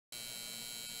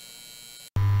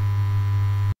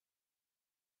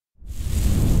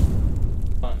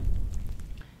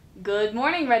Good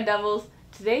morning, Red Devils.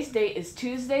 Today's date is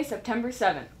Tuesday, September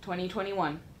 7th,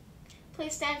 2021.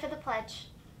 Please stand for the pledge.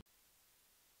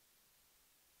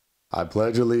 I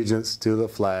pledge allegiance to the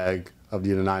flag of the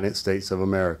United States of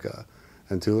America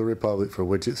and to the republic for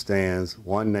which it stands,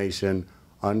 one nation,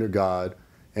 under God,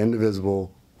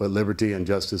 indivisible, with liberty and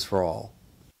justice for all.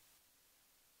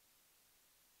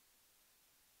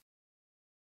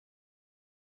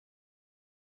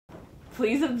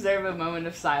 Please observe a moment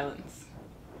of silence.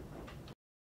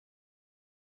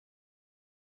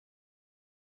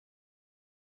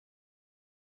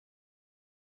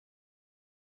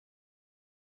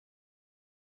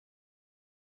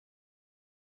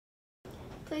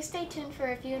 Please stay tuned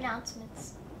for a few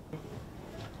announcements.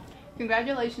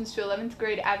 Congratulations to 11th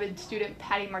grade avid student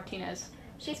Patty Martinez.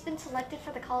 She's been selected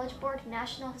for the College Board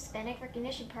National Hispanic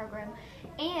Recognition Program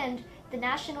and the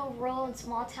National Rural and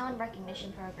Small Town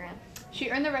Recognition Program. She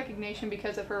earned the recognition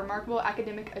because of her remarkable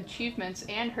academic achievements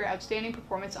and her outstanding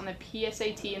performance on the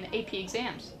PSAT and the AP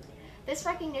exams. This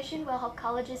recognition will help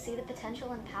colleges see the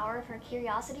potential and power of her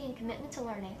curiosity and commitment to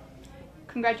learning.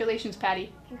 Congratulations,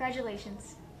 Patty.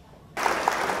 Congratulations.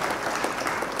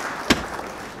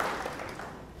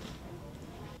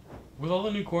 With all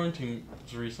the new quarantines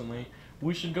recently,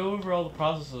 we should go over all the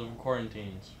processes of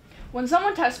quarantines. When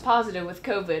someone tests positive with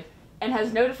COVID and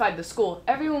has notified the school,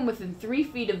 everyone within 3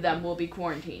 feet of them will be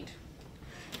quarantined.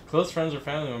 Close friends or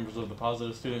family members of the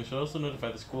positive student should also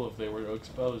notify the school if they were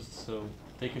exposed so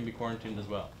they can be quarantined as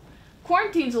well.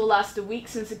 Quarantines will last a week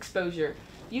since exposure.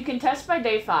 You can test by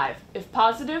day 5. If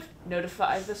positive,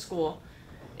 notify the school.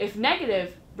 If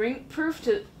negative, bring proof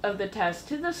of the test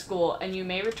to the school and you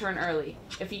may return early.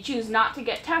 If you choose not to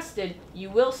get tested, you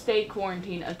will stay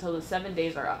quarantined until the 7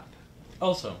 days are up.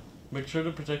 Also, make sure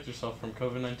to protect yourself from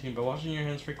COVID-19 by washing your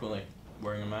hands frequently,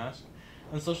 wearing a mask,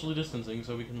 and socially distancing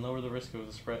so we can lower the risk of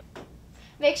the spread.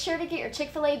 Make sure to get your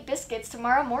Chick-fil-A biscuits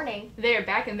tomorrow morning. They are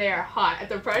back and they are hot at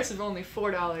the price of only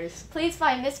 $4. Please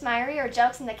find Miss Myrie or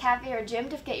Jelks in the cafe or gym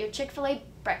to get your Chick-fil-A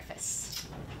breakfast.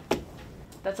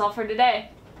 That's all for today.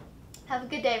 Have a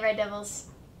good day, Red Devils.